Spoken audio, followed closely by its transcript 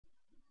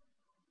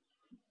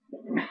Oh,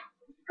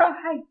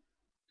 hi.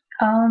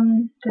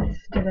 This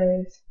is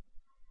today's.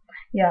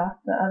 Yeah,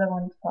 the other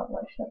one's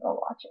published. I'll go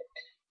watch it.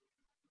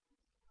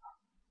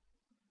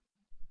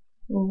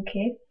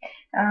 Okay.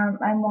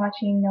 I'm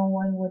watching No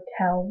One Would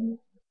Tell.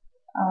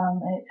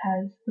 It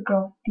has the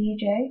girl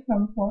DJ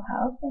from Full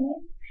House in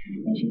it,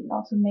 and she's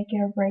also Make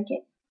It or Break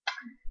It.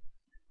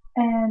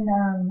 And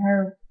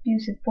her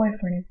abusive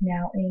boyfriend is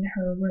now in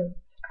her room.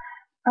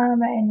 Let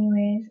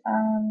me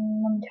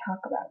talk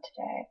about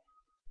today.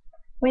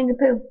 Winnie the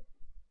Pooh.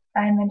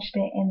 I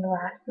mentioned it in the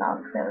last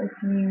vlog, so if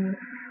you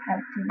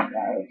have seen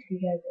that, it's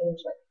because it was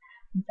like,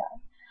 I'm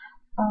sorry.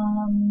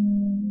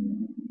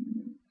 Um,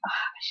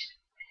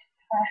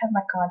 I have my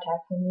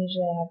contacts and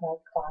usually I have my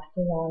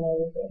glasses on and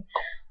everything.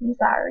 I'm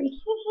sorry.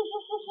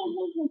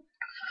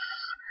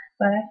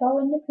 But I saw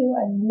Winnie the Pooh.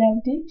 I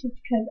loved it just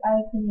because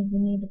I've been a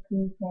Winnie the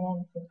Pooh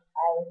fan since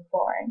I was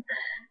born.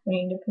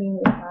 Winnie the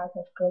Pooh and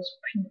Powerpuff Girls are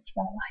pretty much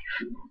my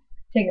life.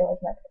 Tigger was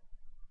my favorite.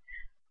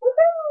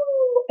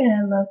 Woohoo! And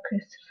I love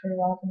Christopher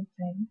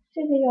Robinson.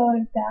 Did they all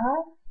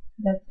that?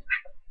 That's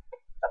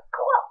so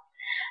cool.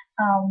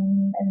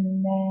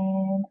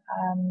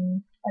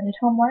 I did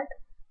homework.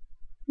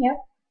 Yep,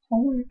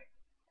 homework.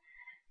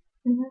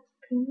 And that's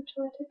pretty much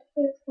what I did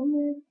today is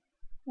homework.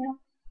 Yeah,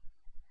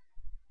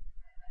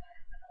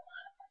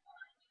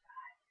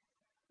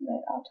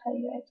 but I'll tell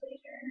you guys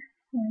later.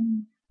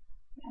 When,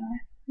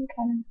 yeah, I'm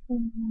kind of,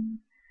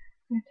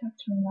 I talked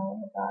to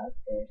Noah about it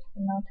first,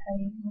 and I'll tell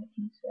you what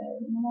he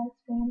said. And the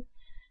next thing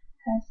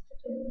has to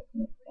do with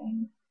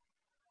moving.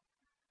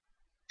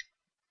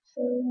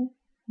 So,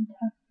 I'll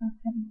talk about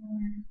that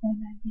more when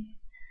I get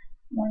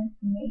more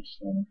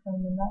information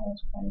from the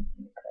Mel's point of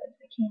view, because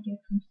I can't get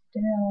from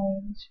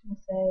Still, which will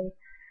say,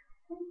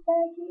 I'm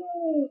back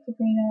here,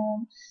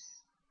 Sabrina,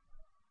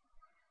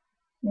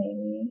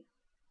 maybe,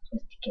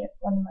 just to get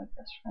one of my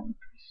best friend's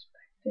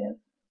perspective.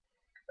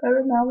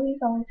 But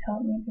Melly's always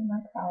helped me with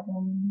my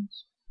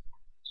problems,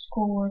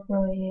 schoolwork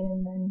related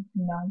and then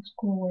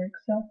non-schoolwork,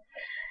 so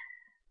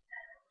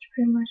it's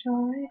pretty much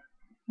alright.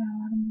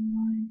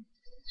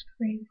 It's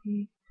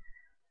crazy.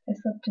 I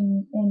slept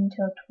in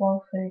until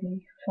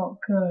 12:30. Felt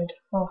good.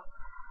 Oh,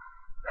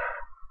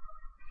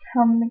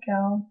 I'm gonna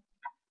go.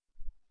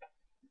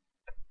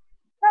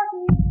 Love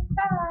you.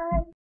 Bye.